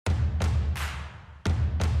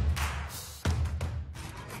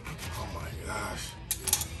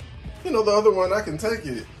You know, the other one, I can take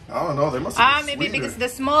it. I don't know. They must have been maybe sweeter. because the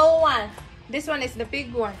small one. This one is the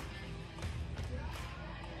big one.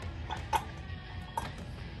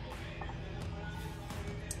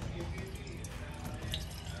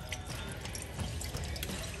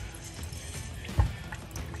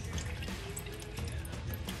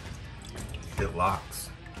 It locks.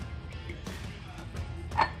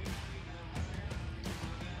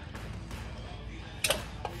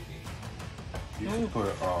 You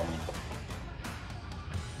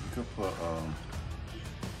could put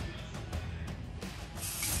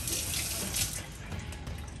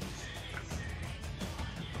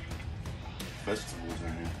vegetables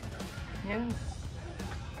in here. Yeah.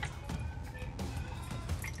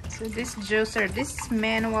 So this juicer, this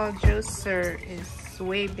manual juicer is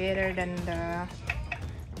way better than the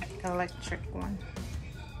electric one.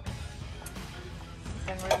 You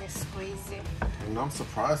can really squeeze it. And I'm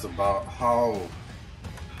surprised about how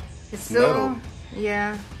It's metal. so,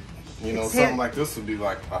 yeah. You know, It's something like this would be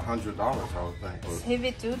like $100, I would think. It's But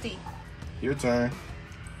heavy duty. your turn.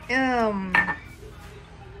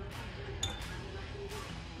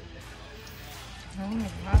 Oh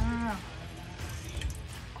wow.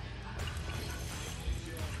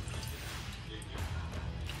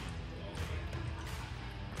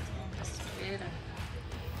 That's better.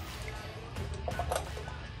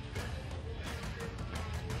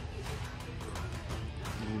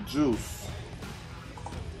 Juice.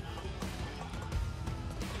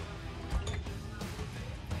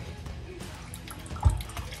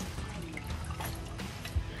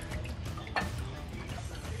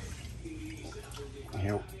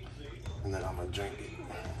 Here. And then I'm gonna drink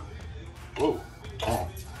it. Whoa. Oh.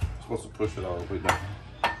 Supposed to push it all the way down.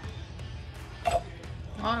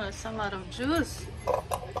 Oh, that's a lot of juice.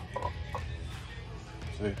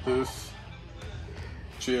 Take this.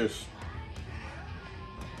 Cheers.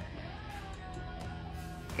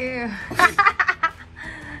 Ew.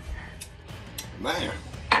 Man.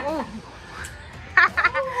 Oh.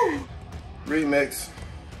 Remix.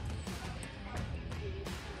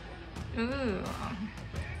 Ooh.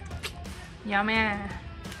 Yummy.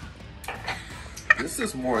 This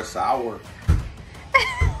is more sour.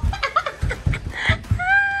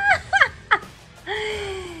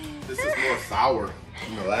 This is more sour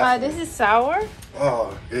than the last This one. is sour?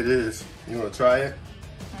 Oh, it is. You want to try it?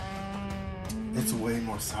 It's way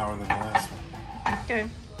more sour than the last one. Okay.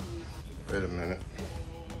 Wait a minute.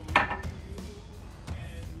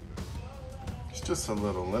 It's just a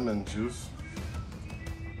little lemon juice.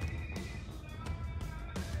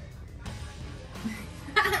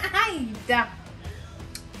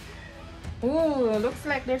 Ooh, looks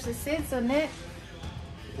like there's a seeds on it.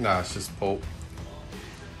 Nah, it's just pulp.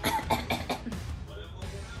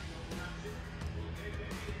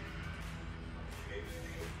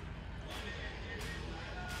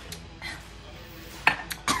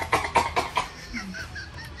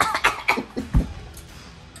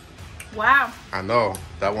 Wow. I know.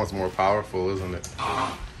 That one's more powerful, isn't it?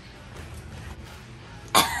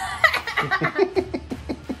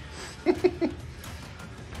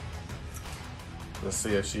 Let's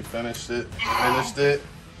see if she finished it.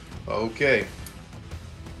 Okay.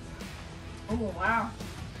 Oh, wow.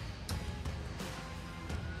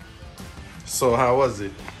 So how was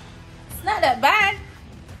it? It's not that bad.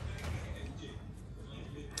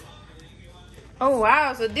 Oh,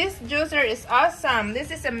 wow. So this juicer is awesome.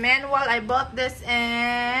 This is a manual. I bought this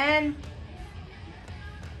in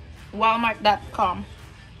Walmart.com.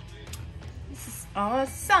 This is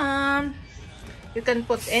awesome. You can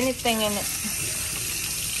put anything in it.